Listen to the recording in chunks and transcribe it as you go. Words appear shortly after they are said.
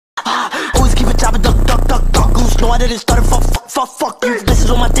No, I didn't start it. Fuck you. This is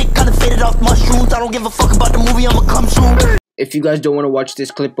on my dick, kinda faded off mushrooms. I don't give a fuck about the movie, I'ma come soon. If you guys don't want to watch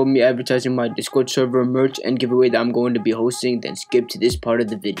this clip of me advertising my Discord server merch and giveaway that I'm going to be hosting, then skip to this part of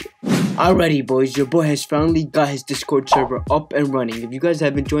the video. Alrighty boys, your boy has finally got his Discord server up and running. If you guys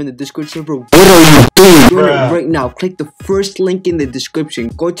haven't joined the Discord server, what are you doing? Join it right now. Click the first link in the description.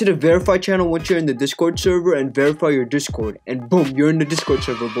 Go to the verify channel once you're in the Discord server and verify your Discord. And boom, you're in the Discord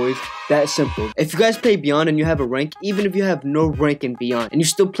server, boys. That simple. If you guys play Beyond and you have a rank, even if you have no rank in Beyond and you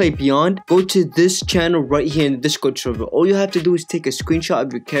still play Beyond, go to this channel right here in the Discord server. All you have to do is take a screenshot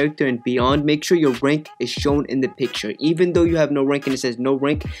of your character in Beyond. Make sure your rank is shown in the picture. Even though you have no rank and it says no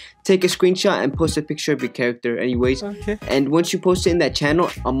rank, take a screenshot and post a picture of your character anyways. Okay. And once you post it in that channel,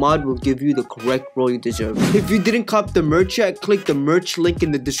 a mod will give you the correct role you deserve. If you didn't cop the merch yet, click the merch link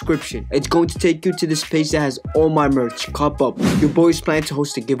in the description. It's going to take you to this page that has all my merch. Cop up. Your boy's planning to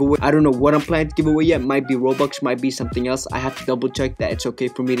host a giveaway. I don't know what I'm planning to give away yet. Might be Roblox, might be something else. I have to double check that it's okay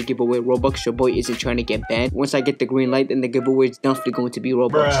for me to give away Roblox. Your boy isn't trying to get banned. Once I get the green light, then the giveaway is definitely going to be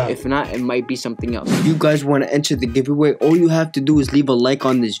Roblox. If not, it might be something else. If you guys want to enter the giveaway, all you have to do is leave a like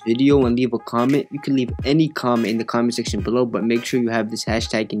on this video and leave a comment. You can leave any comment in the comment section below, but make sure you have this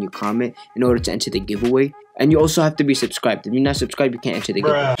hashtag in your comment in order to enter the giveaway. And you also have to be subscribed. If you're not subscribed, you can't enter the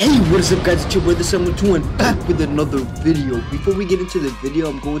giveaway. Hey, what is up guys, it's your brother Someone back with another video. Before we get into the video,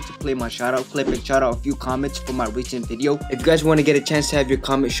 I'm going to play my shoutout clip and shout out a few comments from my recent video. If you guys want to get a chance to have your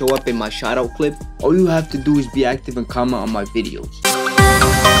comment show up in my shoutout clip, all you have to do is be active and comment on my videos.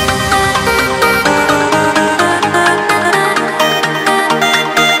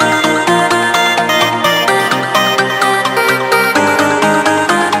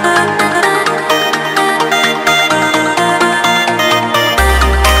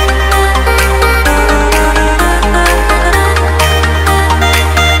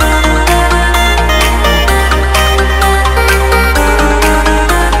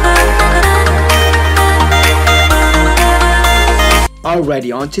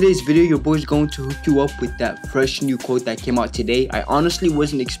 Alrighty, on today's video, your boy's going to hook you up with that fresh new code that came out today. I honestly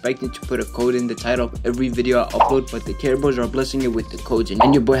wasn't expecting to put a code in the title of every video I upload, but the Caribos are blessing it with the codes,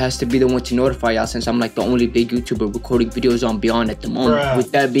 and your boy has to be the one to notify y'all since I'm like the only big YouTuber recording videos on Beyond at the moment.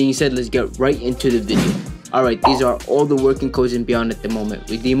 With that being said, let's get right into the video. Alright, these are all the working codes in Beyond at the moment.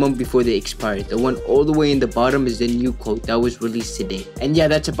 Redeem them before they expire. The one all the way in the bottom is the new code that was released today. And yeah,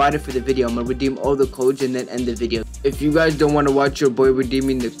 that's about it for the video. I'm gonna redeem all the codes and then end the video. If you guys don't want to watch your boy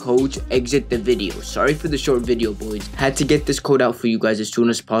redeeming the codes, exit the video. Sorry for the short video, boys. Had to get this code out for you guys as soon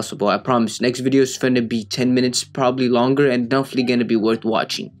as possible. I promise. Next video is gonna be 10 minutes, probably longer, and definitely gonna be worth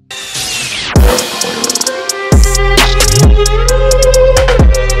watching.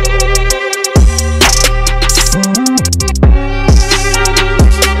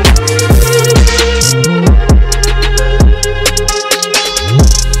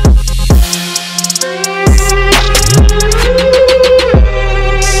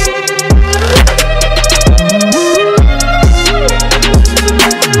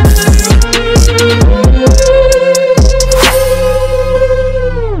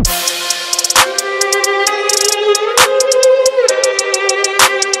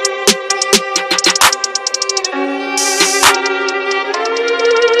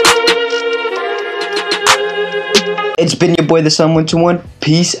 It's been your boy, the Someone.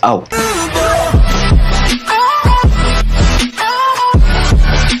 Peace out.